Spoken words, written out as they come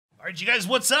Alright, you guys,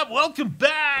 what's up? Welcome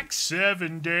back!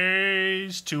 7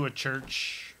 days to a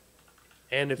church.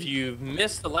 And if you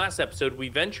missed the last episode, we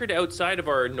ventured outside of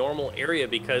our normal area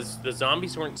because the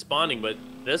zombies weren't spawning, but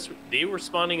they were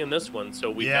spawning in this one. So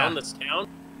we found this town,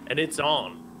 and it's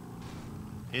on.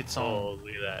 It's on. Oh,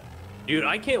 look at that, dude!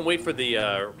 I can't wait for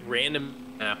the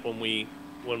random map when we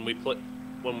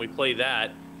play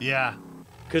that. Yeah.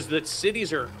 Because the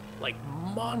cities are like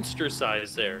monster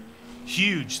size there.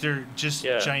 Huge. They're just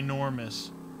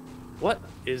ginormous. What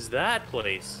is that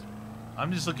place?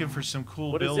 I'm just looking for some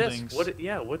cool What buildings. is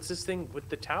this? What's this thing with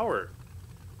the tower?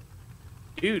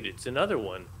 Dude, it's another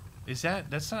one. Is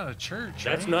that's not a church,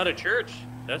 That's right? not a church.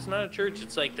 That's not a church.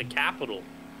 It's like the Capitol.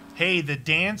 Hey, the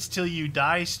Dance Till You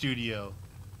Die studio.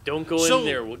 Don't go in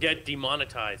there. We'll get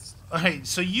demonetized. Alright,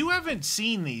 so you haven't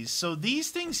seen these. So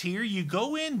these things here, you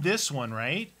go in this one,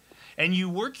 right? And you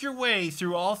work your way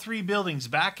through all three buildings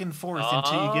back and forth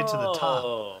until you get to the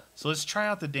top. So let's try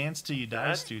out the Dance Till You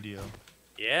Die studio.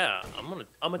 Yeah,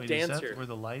 I'm a dancer. Is that where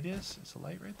the light is? Is the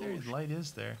light right there? The light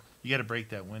is there. You got to break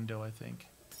that window, I think.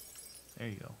 There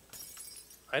you go.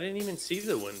 I didn't even see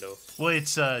the window. Well,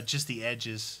 it's just the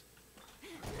edges.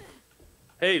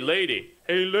 Hey, lady.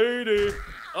 Hey, lady.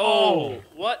 Oh,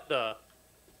 what the?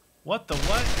 What the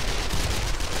what?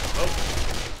 Oh,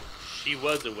 she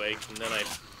was awake, and then I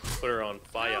put her on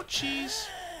fire. Oh, jeez.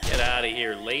 Get out of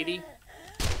here, lady.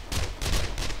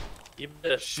 You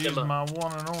better She's my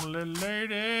one and only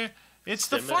lady. It's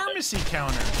the pharmacy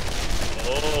counter.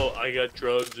 Oh, I got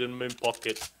drugs in my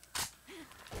pocket.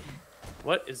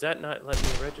 What? Is that not letting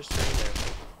me register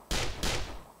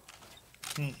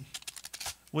in there?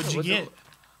 What'd you get?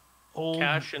 Old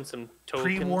cash and some tokens.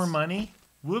 Pre-war money?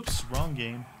 Whoops, wrong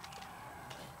game.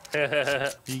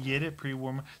 You get it?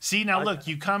 Pre-war. See, now look,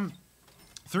 you come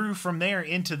through from there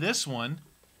into this one,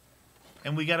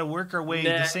 and we got to work our way.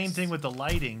 The same thing with the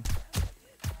lighting.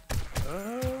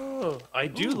 Oh, I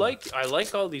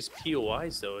like all these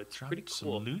POIs though. It's pretty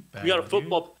cool. Loot bag, we got a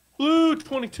football. Blue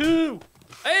 22.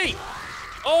 Hey.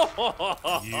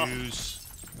 Oh. Use.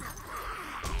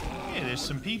 Hey, there's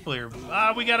some people here.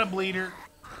 Ah, we got a bleeder.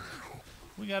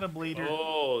 We got a bleeder.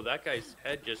 Oh, that guy's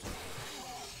head just.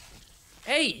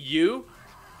 Hey, you.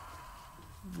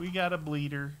 We got a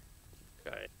bleeder.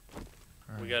 Okay.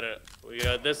 Right. We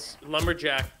got this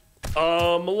lumberjack.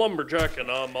 I'm a lumberjack and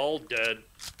I'm all dead.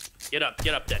 Get up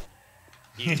then.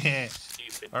 You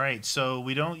stupid. All right, so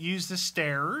we don't use the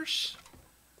stairs.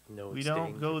 No, we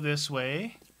don't go this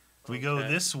way. We go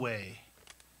this way.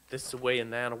 This way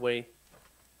and that way.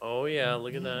 Oh yeah,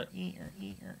 look at that.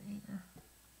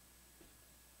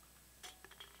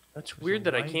 That's weird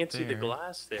that I can't see the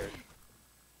glass there.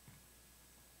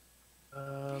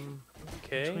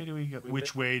 Okay. Which way do we go?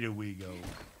 Which way do we go?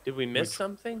 Did we miss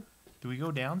something? Do we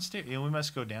go downstairs? Yeah, we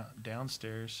must go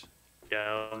downstairs.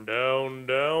 Down.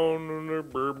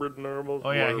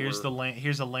 Oh yeah, here's the lamp.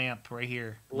 Here's a lamp right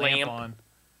here. Lamp on.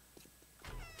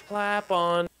 Clap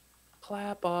on.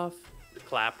 Clap off. The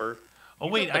clapper. Oh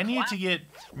wait, I needed to get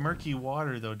murky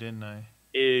water though, didn't I?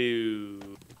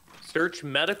 Ew. Search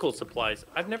medical supplies.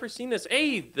 I've never seen this.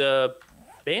 Hey, the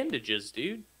bandages,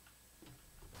 dude.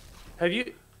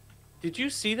 Did you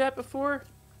see that before?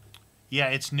 Yeah,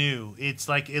 it's new. It's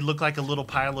like, it looked like a little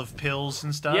pile of pills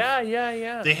and stuff.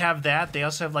 Yeah. They have that. They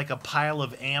also have like a pile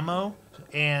of ammo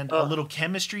and a little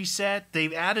chemistry set.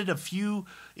 They've added a few,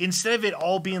 instead of it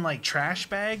all being like trash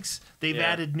bags, they've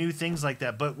added new things like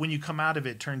that. But when you come out of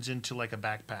it, it turns into like a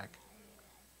backpack.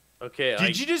 Okay.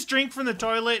 Did you just drink from the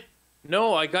toilet?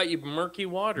 No, I got you murky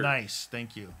water. Nice,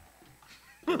 thank you.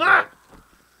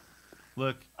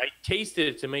 Look. I tasted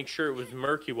it to make sure it was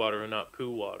murky water and not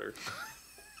poo water.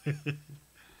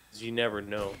 You never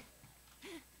know.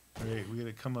 All right, we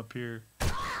gotta come up here.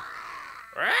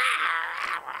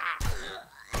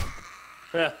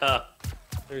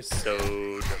 They're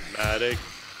so dramatic.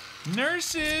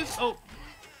 Nurses! Oh,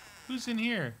 who's in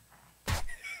here?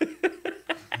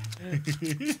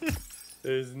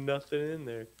 There's nothing in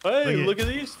there. Hey, look at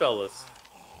these fellas.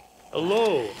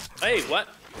 Hello. Hey, what?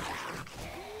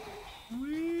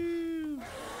 Woo.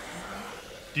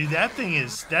 Dude, that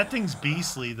thing's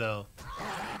beastly though.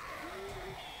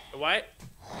 What?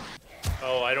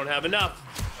 Oh, I don't have enough.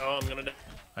 Oh, I'm gonna die.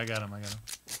 I got him.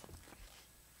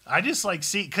 I just like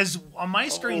see, because on my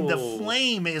screen the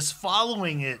flame is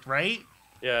following it, right?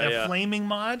 Yeah, that flaming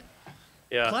mod.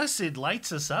 Yeah. Plus it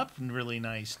lights us up really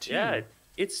nice too. Yeah,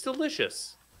 it's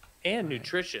delicious and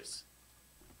nutritious.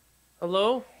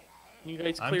 Hello? You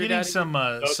guys cleared I'm getting out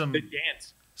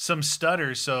some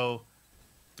stutter, so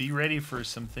be ready for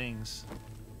some things.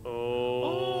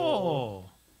 Oh.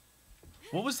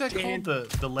 What was that called?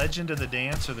 The Legend of the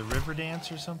Dance or the River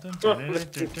Dance or something?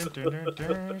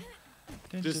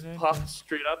 Just pop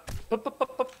straight up. Pop, pop,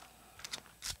 pop, pop.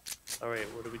 All right,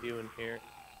 what are we doing here?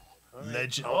 Right.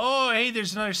 Legend. Oh, hey,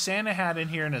 there's another Santa hat in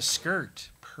here and a skirt.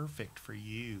 Perfect for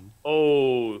you.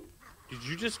 Oh, did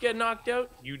you just get knocked out?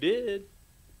 You did.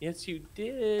 Yes, you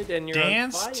did. And you're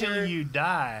Dance on fire. till you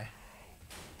die.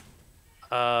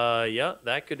 Yeah,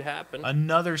 that could happen.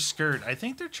 Another skirt. I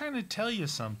think they're trying to tell you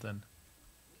something.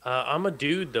 I'm a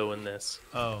dude though in this.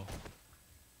 Oh,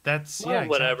 that's well,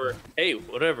 whatever. Exactly. Hey,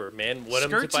 whatever, man. What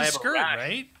Skirt's if I have a skirt, rash?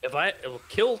 Right? If I a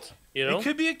kilt, you know, it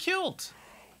could be a kilt.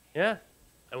 Yeah.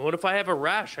 And what if I have a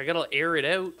rash? I gotta air it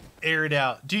out. Air it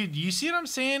out, dude. You see what I'm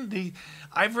saying?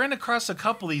 I've run across a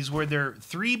couple of these where they're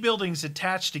 3 buildings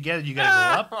attached together. You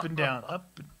gotta go up and down,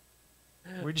 up.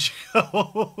 Where'd you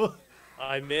go?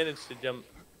 I managed to jump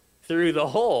through the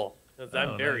hole because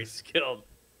I'm very skilled.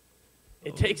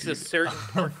 It takes a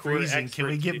certain freezing. Can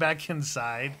we get back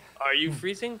inside? Are you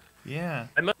freezing? Yeah.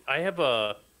 I have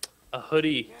a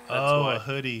hoodie. That's why. A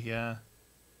hoodie. Yeah.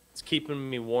 It's keeping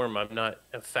me warm. I'm not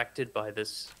affected by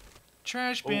this.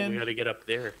 Trash bin. Oh, we gotta get up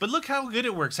there. But look how good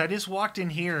it works. I just walked in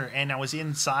here and I was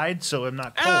inside, so I'm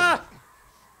not cold. Ah!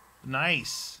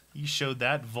 Nice. You showed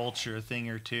that vulture a thing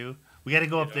or two. We gotta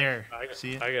go up there.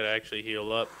 See it? I gotta actually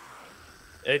heal up.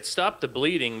 It stopped the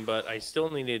bleeding, but I still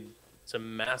needed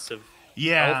some massive.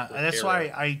 Yeah, that's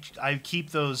why I keep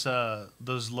those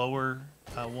lower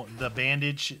the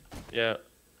bandage. Yeah.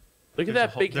 Look at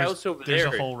that big house over there.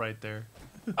 There's a hole right there.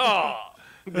 Oh.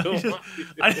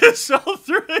 I just fell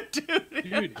through it, dude.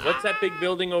 Dude, what's that big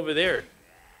building over there?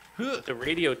 The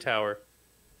radio tower.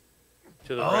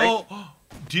 To the right. Oh,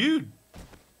 dude.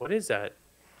 What is that?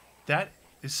 That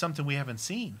is something we haven't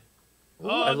seen. Ooh,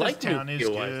 I like this town is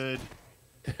good.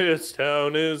 This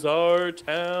town is our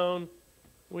town.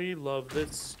 We love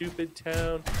this stupid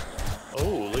town.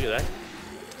 Oh, look at that.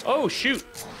 Oh, shoot.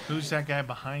 Who's that guy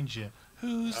behind you?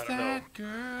 Who's that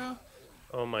girl?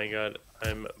 Oh, my God.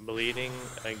 I'm bleeding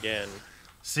again.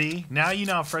 See? Now you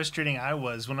know how frustrating I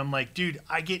was when I'm like, dude,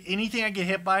 anything I get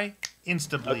hit by,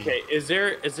 insta-bleed. Okay, is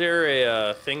there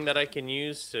a thing that I can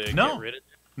use to get rid of it?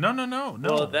 No.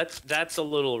 Well, that's a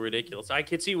little ridiculous. I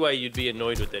could see why you'd be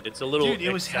annoyed with it. It's a little Dude,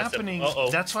 it was excessive. happening.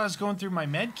 That's why I was going through my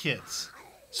med kits.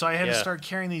 So I had to start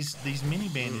carrying these mini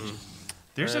bandages.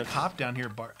 There's a cop down here.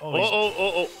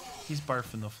 He's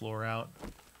barfing the floor out.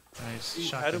 Nice. Jeez,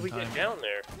 shotgun how did we time. get down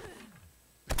there?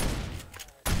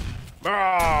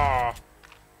 Ah!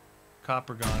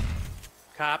 Copper gone.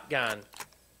 Cop gone.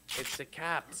 It's the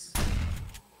cops.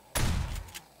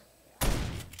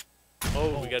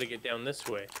 Oh, we got to get down this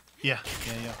way. Yeah.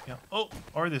 Oh,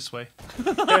 or this way.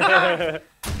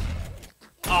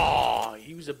 Oh,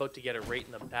 he was about to get it right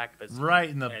in the back of his head. Right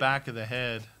in the back of the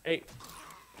head. Hey.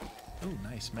 Oh,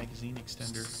 nice magazine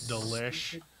extender.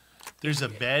 Delish. There's a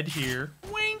bed here.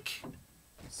 Wink.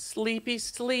 Sleepy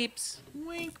sleeps.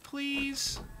 Wink,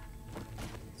 please.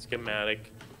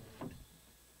 Schematic.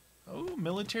 Oh,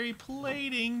 military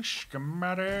plating.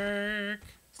 Schematic.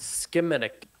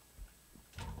 Schematic.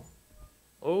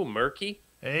 Oh, murky.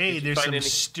 Hey, there's some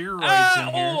steroids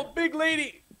in here. Oh, big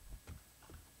lady.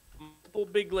 Multiple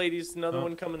big ladies. Another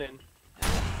one coming in.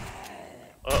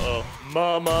 Uh-oh.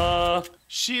 Mama.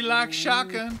 She likes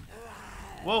shotgun.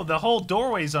 Whoa, the whole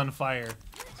doorway's on fire.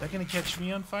 Is that going to catch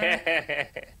me on fire?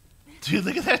 Dude,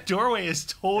 look at that doorway. It's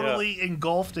totally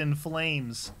engulfed in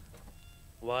flames.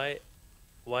 Why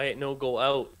it no go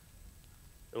out?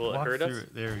 Will it hurt us?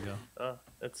 There we go.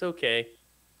 That's okay.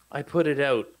 I put it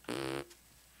out.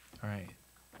 All right.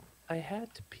 I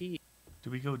had to pee. Do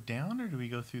we go down or do we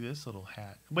go through this little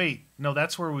hat? Wait, no,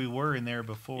 that's where we were in there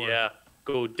before. Yeah,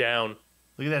 go down.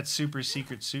 Look at that super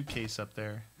secret suitcase up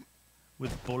there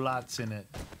with bullets in it.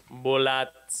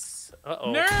 Bullets.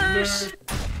 Uh-oh. Nurse!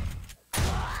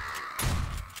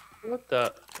 What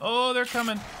the? Oh, they're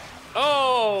coming.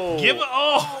 Oh! Dude,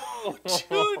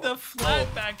 the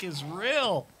flatback is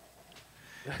real.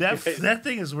 That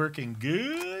thing is working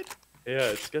good. Yeah,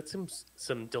 it's got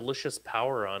some delicious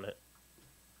power on it.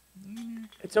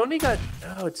 It's only got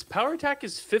its power attack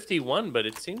is 51, but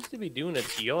it seems to be doing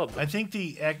its job. I think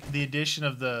the addition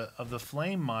of the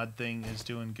flame mod thing is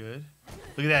doing good.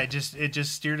 Look at that! It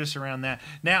just steered us around that.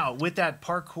 Now with that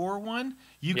parkour one,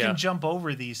 you can jump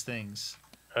over these things.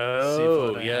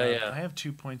 Oh, I have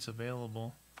 2 points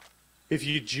available. If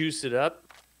you juice it up.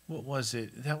 What was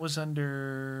it? That was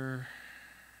under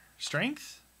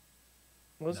strength?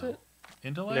 Was it?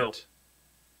 Intellect? No.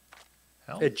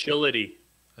 Health? Agility.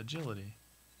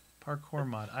 Parkour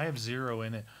mod. I have 0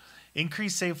 in it.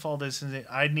 Increase safe fall distance.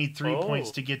 I'd need 3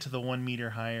 points to get to the 1 meter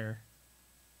higher.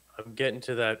 I'm getting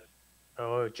to that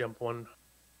Oh, jump one.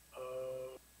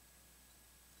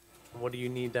 What do you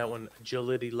need that one?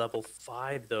 Agility level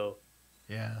 5, though.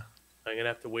 Yeah. I'm gonna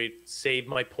have to wait. Save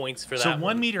my points for So that.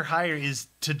 1 meter higher is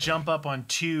to jump up on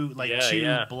two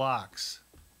blocks.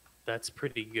 That's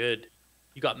pretty good.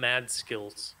 You got mad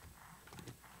skills.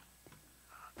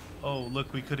 Oh,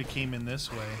 look, we could have came in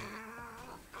this way.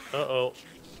 Uh-oh.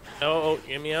 Oh,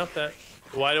 get me out that.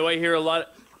 Why do I hear a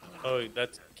lot? Oh,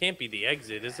 that can't be the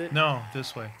exit, is it? No,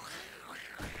 this way.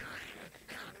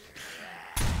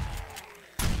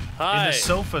 Hi. In the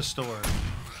sofa store.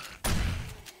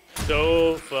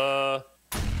 Sofa.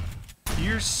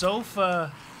 You're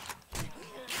sofa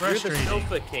frustrating. You're the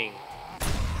sofa king.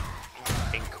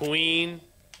 And queen.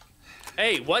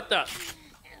 Hey, what the?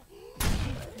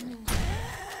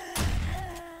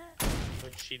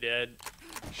 She dead.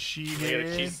 She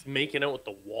did. She's making out with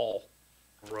the wall.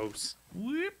 Gross.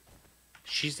 Whoop.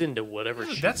 She's into whatever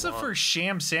she That's wants. the first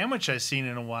sham sandwich I've seen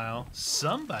in a while.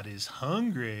 Somebody's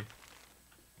hungry.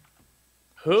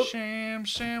 Hoop. Sham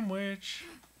sandwich.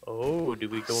 Oh, do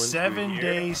we go in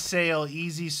 7-day sale,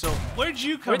 easy. So, where'd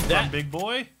you come from, big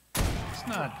boy? It's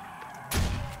not.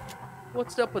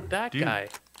 What's up with that guy?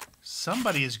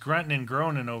 Somebody is grunting and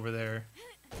groaning over there.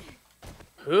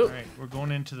 Hoop. All right, we're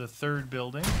going into the third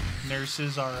building.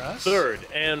 Nurses are us. Third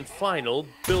and final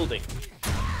building.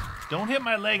 Don't hit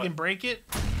my leg and break it.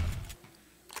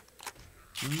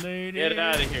 Lady. Get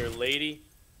out of here, lady.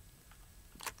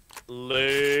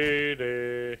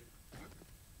 Lady.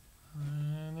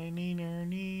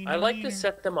 I like to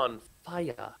set them on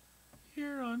fire.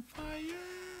 You're on fire.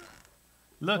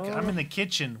 Look, I'm in the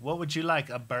kitchen. What would you like?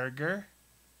 A burger?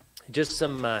 Just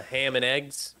some ham and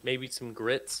eggs. Maybe some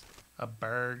grits. A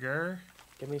burger?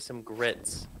 Give me some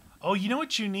grits. Oh, you know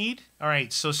what you need? All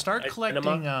right, so start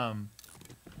collecting.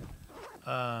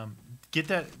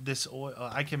 Get this oil.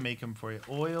 I can make them for you.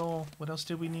 Oil. What else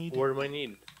did we need? What do I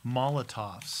need?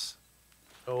 Molotovs.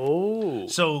 Oh.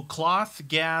 So cloth,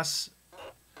 gas.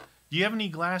 Do you have any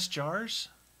glass jars?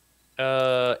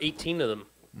 18 of them.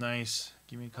 Nice.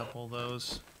 Give me a couple of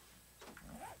those.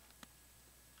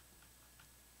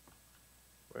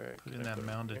 Put in that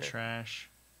mound of trash.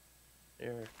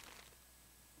 Here.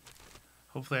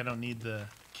 Hopefully I don't need the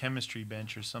chemistry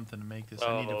bench or something to make this.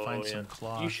 I need to find some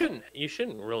cloth. You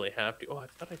shouldn't really have to. Oh, I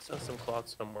thought I saw some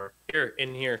cloth somewhere. Here,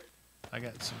 in here. I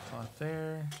got some cloth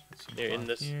there. Some Here, in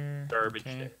this garbage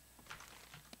there.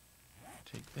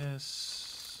 Take this.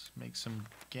 Make some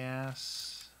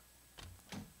gas.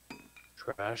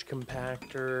 Trash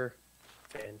compactor.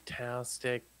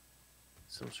 Fantastic.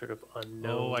 Some sort of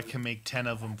unknown. Oh, I can make 10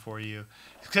 of them for you.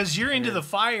 Because you're into the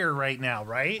fire right now,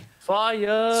 right?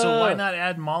 Fire! So why not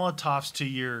add Molotovs to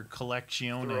your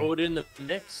collection? Throw it in the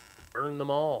mix. Burn them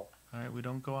all. All right, we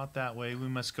don't go out that way. We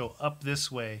must go up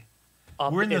this way.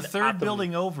 Up We're in the and third up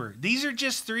building over. These are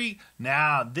just 3.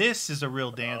 Now, this is a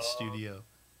real dance studio.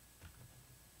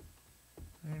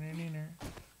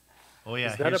 Oh,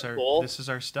 yeah. This is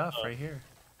our stuff right here.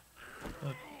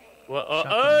 Look.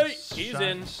 Well, he's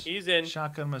in.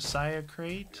 Shotgun Messiah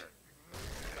crate.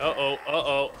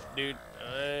 Uh-oh. Dude,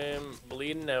 I'm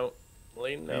bleeding out.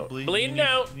 Bleeding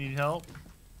out. Need help?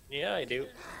 Yeah, I do.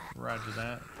 Roger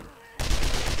that.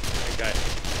 Okay.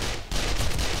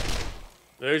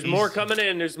 There's more coming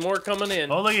in.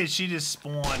 Oh, look at it. She just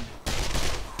spawned.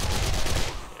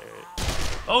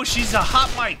 Oh, she's a hot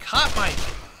mic.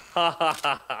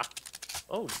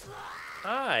 Oh,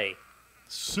 hi.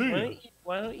 See.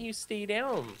 Why don't you stay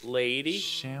down, lady?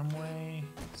 Shamway.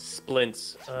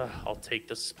 Splints. I'll take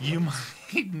the splints. You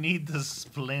might need the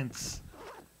splints.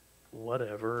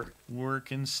 Whatever.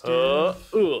 Working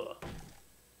stuff. Shamway.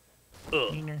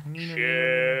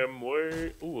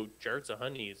 Ooh, jars of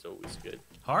honey is always good.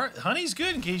 Honey's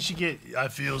good in case you get. I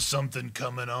feel something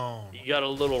coming on. You got a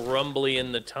little rumbly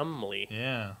in the tumbly.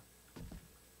 Yeah.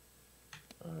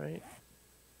 All right.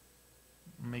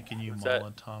 I'm making you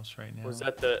Molotovs right now. Was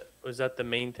that the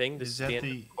main thing? Is that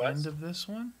the end of this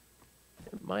one?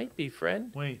 It might be,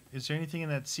 friend. Wait, is there anything in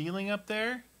that ceiling up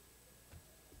there?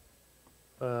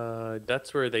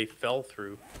 That's where they fell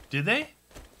through. Did they?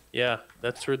 Yeah,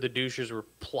 that's where the douchers were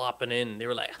plopping in. They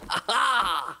were like, ha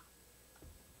ha!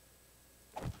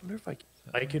 I wonder if I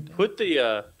could put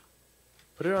the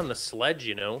put it on the sledge,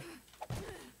 you know?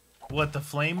 What, the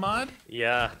flame mod?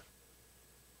 Yeah.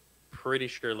 Pretty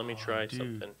sure. Let me try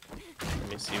something. Let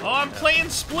me see. I'm playing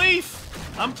Spleef.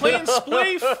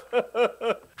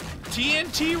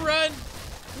 TNT run.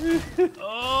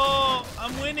 Oh,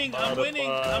 I'm winning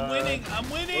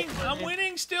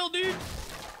still, dude.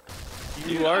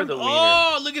 You are the leader.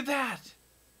 Oh, look at that.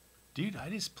 Dude,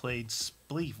 I just played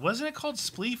Spleef. Wasn't it called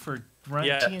Spleef or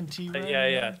TNT run?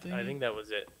 Yeah. I think that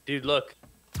was it. Dude, look.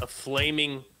 A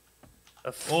flaming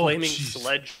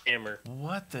sledgehammer.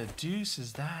 What the deuce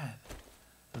is that?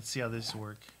 Let's see how this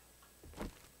works.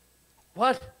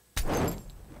 What?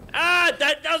 Ah,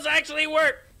 that does actually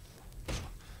work.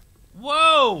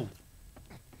 Whoa!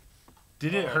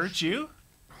 Did it hurt you?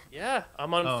 Yeah,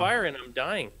 I'm on fire and I'm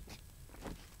dying.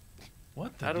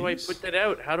 What the How do I put that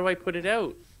out? How do I put it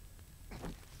out?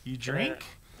 You drink?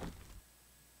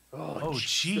 Oh,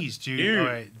 jeez, dude. Dude. All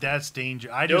right, that's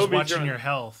dangerous. I just watching your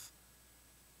health.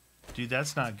 Dude,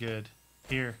 that's not good.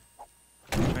 Here.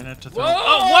 Try not to throw. Whoa!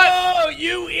 Oh, what?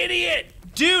 You idiot!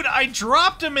 Dude, I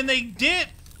dropped them and they did.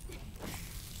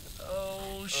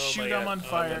 Oh, shoot, I'm on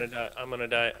fire. I'm gonna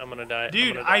die.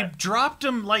 Dude, I dropped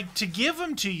them like to give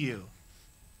them to you.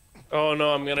 Oh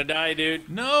no, I'm gonna die, dude.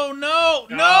 No,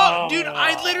 dude,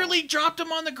 I literally dropped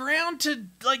them on the ground to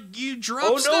like you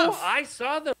drop stuff. Oh no, I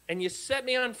saw them, and you set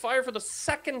me on fire for the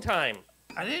second time.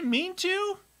 I didn't mean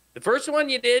to. The first one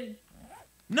you did.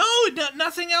 No,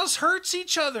 nothing else hurts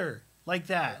each other like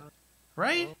that,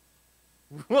 right?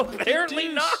 Well, apparently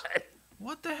not.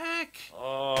 What the heck?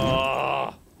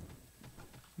 Oh.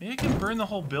 Maybe I can burn the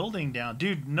whole building down,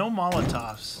 dude. No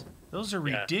Molotovs. Those are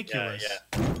ridiculous.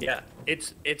 Yeah.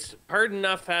 It's hard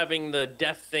enough having the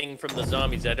death thing from the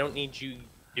zombies. I don't need you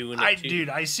doing it too. Dude,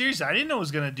 I seriously, I didn't know it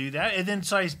was gonna do that. And then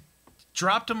so I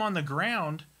dropped them on the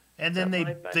ground, and then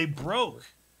they broke.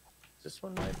 Is this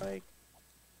one my bike?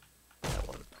 That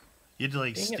one. You had to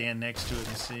like stand next to it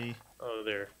and see. Oh,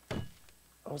 there.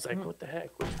 I was like, what the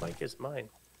heck? Which bike is mine?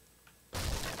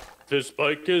 This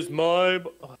bike is mine.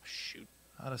 Oh shoot.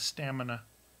 Out of stamina.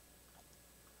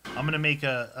 I'm gonna make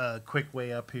a quick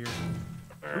way up here.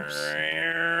 Oops.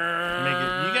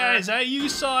 You guys, you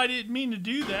saw I didn't mean to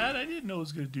do that. I didn't know I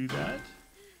was gonna do that.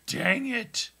 Dang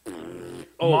it!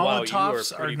 Oh,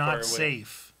 Molotovs are not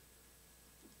safe.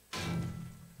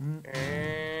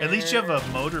 At least you have a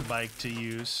motorbike to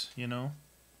use, you know.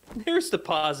 Here's the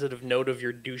positive note of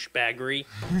your douchebaggery.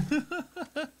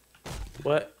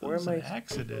 What? Where am I? An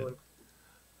accident.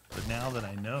 But now that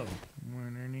I know.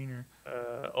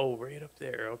 Oh, right up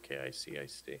there. Okay, I see. All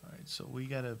right, so we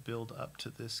got to build up to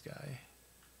this guy.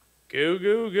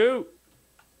 Go.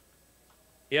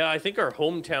 Yeah, I think our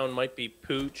hometown might be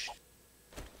pooched.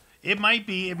 It might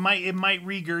be. It might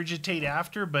regurgitate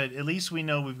after, but at least we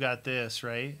know we've got this,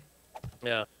 right?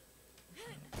 Yeah.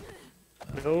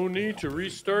 No need to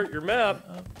restart your map.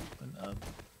 Up and up.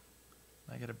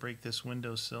 I got to break this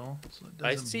windowsill so it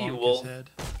doesn't I see you, bonk Wolf. his head.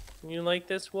 You like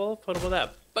this, Wolf? What about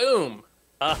that? Boom!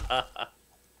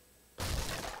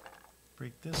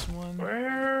 Break this one.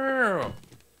 Wow.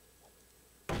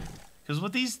 Because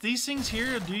what these things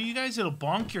here do, you guys, it'll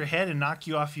bonk your head and knock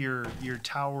you off your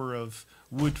tower of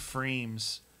wood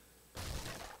frames.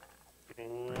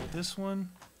 Break this one.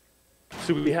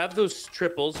 So we have those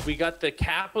triples. We got the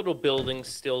Capitol building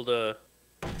still to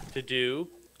do.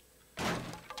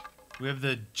 We have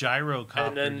the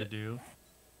gyrocopter to do.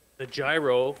 The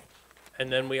gyro.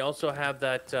 And then we also have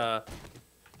that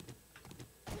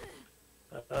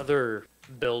other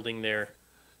building there.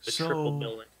 The triple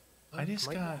building. I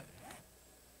just got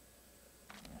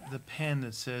the pen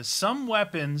that says, some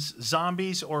weapons,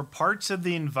 zombies, or parts of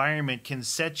the environment can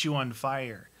set you on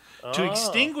fire. To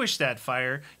extinguish that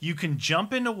fire, you can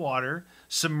jump into water,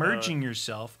 submerging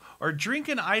yourself, or drink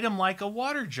an item like a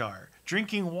water jar.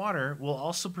 Drinking water will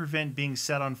also prevent being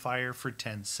set on fire for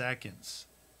 10 seconds.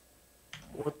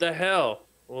 What the hell?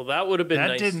 Well, that would have been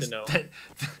nice to know.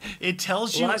 It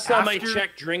tells you last time I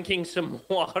checked, drinking some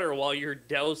water while you're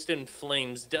doused in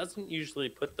flames doesn't usually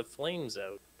put the flames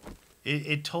out.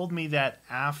 It told me that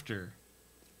after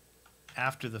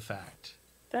the fact.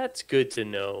 That's good to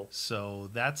know. So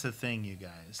that's a thing, you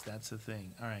guys. That's a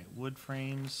thing. All right, wood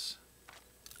frames.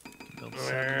 Build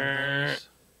 7 of those.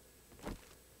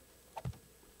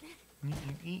 Am I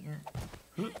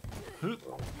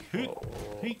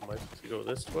supposed to go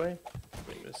this way? I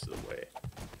think this is the way.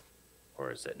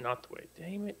 Or is that not the way?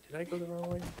 Damn it, did I go the wrong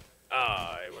way?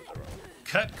 Ah, I went the wrong way.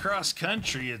 Cut cross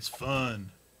country, it's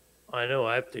fun. I know,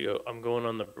 I have to go. I'm going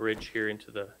on the bridge here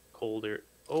into the cold air.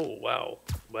 Oh, wow.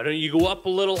 Why don't you go up a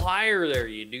little higher there,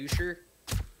 you doucher?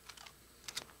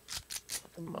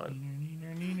 Come on.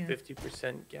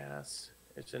 50% gas.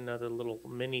 It's another little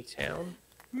mini town.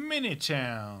 Mini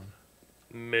town.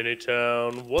 Mini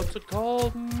town. What's it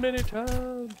called? Mini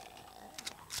town.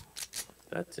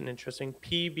 That's an interesting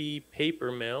PB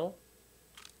paper mill.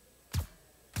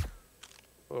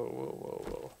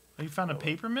 Whoa. Oh, you found a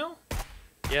paper mill?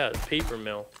 Yeah, paper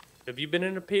mill. Have you been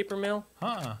in a paper mill?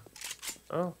 Huh.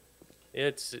 Oh.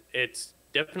 It's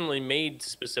definitely made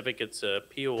specific. It's a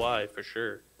POI for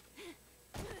sure.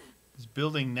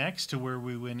 building next to where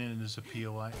we went in is a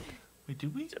POI. Wait,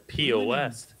 did we? It's a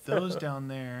POS. Those down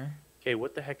there. Okay,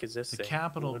 what the heck is this The thing?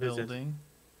 Capitol building.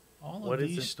 All of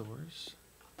these stores.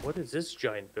 What is this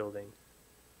giant building?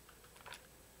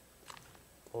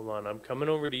 Hold on, I'm coming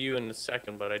over to you in a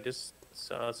second, but I just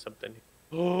saw something.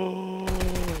 Oh!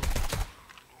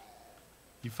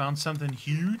 You found something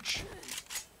huge?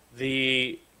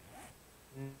 The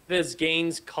Navis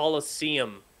Gaines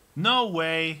Coliseum. No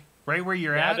way. Right where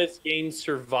you're at? Navis Gaines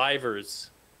Survivors.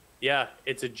 Yeah,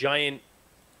 it's a giant.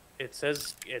 It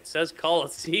says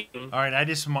Coliseum. All right,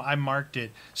 I marked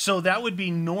it. So that would be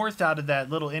north out of that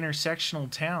little intersectional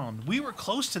town. We were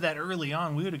close to that early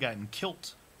on. We would have gotten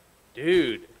killed.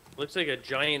 Dude, looks like a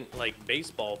giant like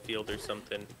baseball field or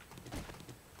something.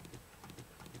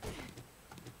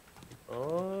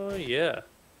 Oh yeah,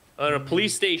 and a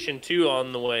police station too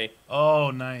on the way. Oh,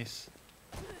 nice.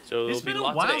 So it's been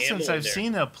a while since I've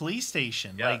seen a police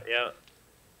station. Yeah, yeah.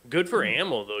 Good for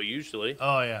ammo though, usually.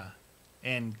 Oh yeah,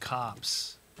 and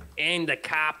cops. And the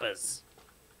coppers.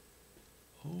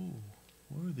 Oh,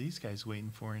 what are these guys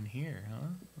waiting for in here, huh?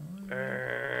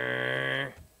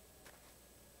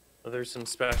 Oh, there's some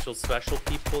special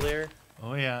people there.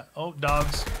 Oh yeah. Oh,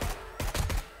 dogs.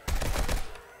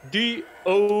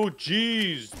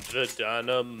 DOG's the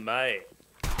dynamite.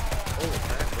 Oh,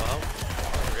 heck, wow.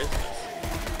 Where is this?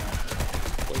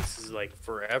 This place is like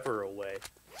forever away.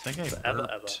 I think I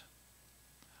burped.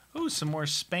 Oh, some more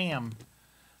spam.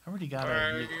 I already got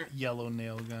a yellow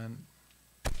nail gun.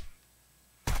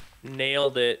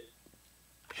 Nailed it.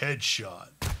 Headshot.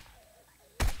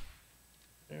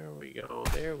 There we go.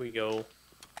 There we go.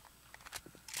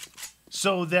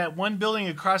 So that one building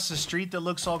across the street that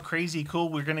looks all crazy cool,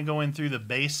 we're going to go in through the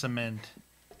basement.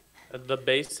 The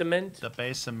basement? The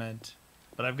basement.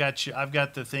 But I've got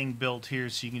the thing built here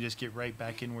so you can just get right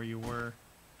back in where you were.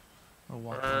 I'll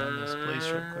walk around this place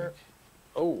real quick.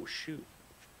 Oh, shoot.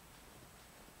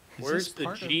 Where's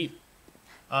the Jeep?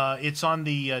 It's on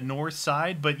the north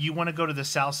side, but you want to go to the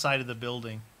south side of the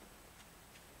building.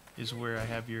 Is where I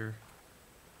have your...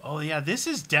 Oh, yeah, this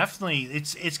is definitely...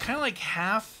 It's kind of like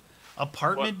half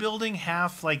apartment building,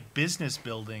 half like business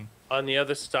building. On the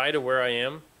other side of where I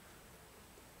am?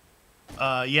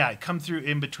 Yeah, come through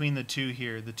in between the two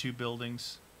here, the two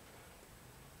buildings.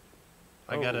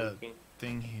 I got a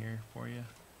thing here for you.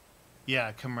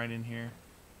 Yeah, come right in here.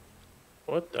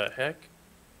 What the heck?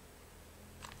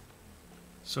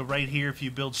 So right here, if you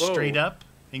build straight up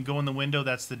and go in the window,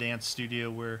 that's the dance studio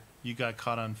where you got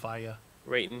caught on fire.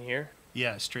 Right in here?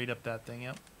 Yeah, straight up that thing,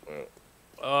 yep.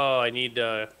 Oh, I need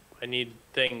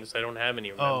things. I don't have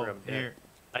any, remember? Oh, here.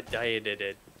 I dieted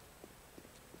it.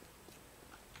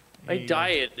 I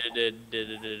dieted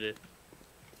it.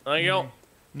 There you go.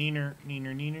 Neener.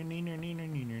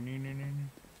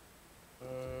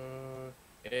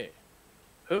 Hey.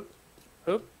 Hoop.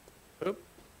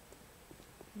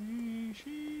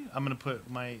 I'm gonna put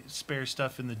my spare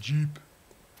stuff in the Jeep.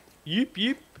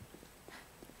 Yep.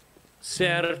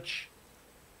 Search.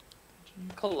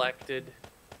 Collected.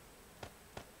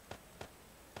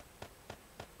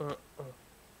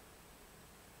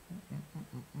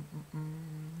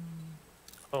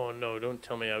 Oh no, don't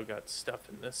tell me I've got stuff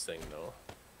in this thing though.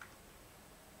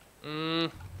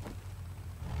 I'm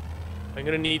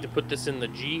gonna need to put this in the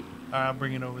Jeep. I'll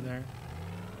bring it over there.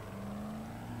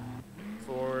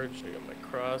 Forge, I got my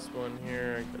cross one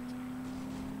here.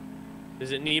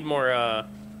 Does it need more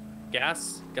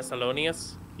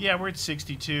gasolonius? Yeah, we're at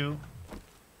 62.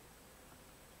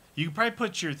 You could probably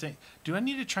put your thing. Do I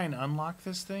need to try and unlock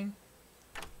this thing?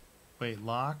 Wait,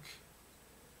 lock.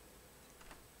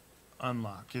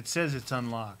 Unlock. It says it's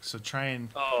unlocked, so try and...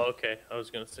 Oh, okay. I was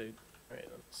going to say... Alright,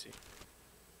 let me see.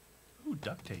 Ooh,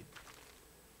 duct tape.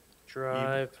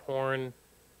 Drive, horn. It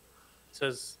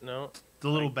says... No. The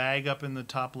little bag up in the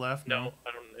top left? No,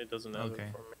 I don't... It doesn't have it for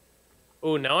me.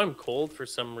 Oh, now I'm cold for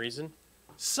some reason.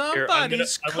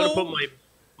 Somebody's cold. I'm going to put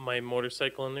my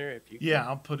motorcycle in there if you can. Yeah,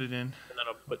 I'll put it in. And then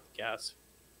I'll put gas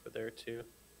for there too.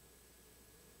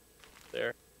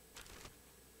 There.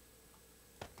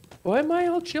 Why am I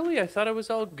all chilly? I thought I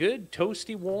was all good,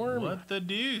 toasty, warm. What the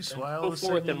deuce? Why all of a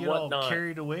sudden you get all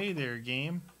carried away there,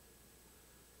 game?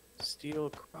 Steel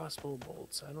crossbow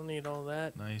bolts. I don't need all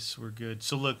that. Nice, we're good.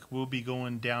 So look, we'll be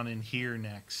going down in here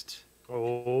next.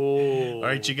 Oh. All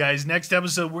right, you guys. Next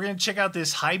episode, we're gonna check out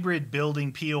this hybrid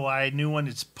building POI, new one.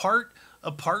 It's part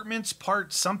apartments,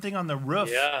 part something on the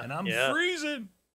roof, and I'm freezing.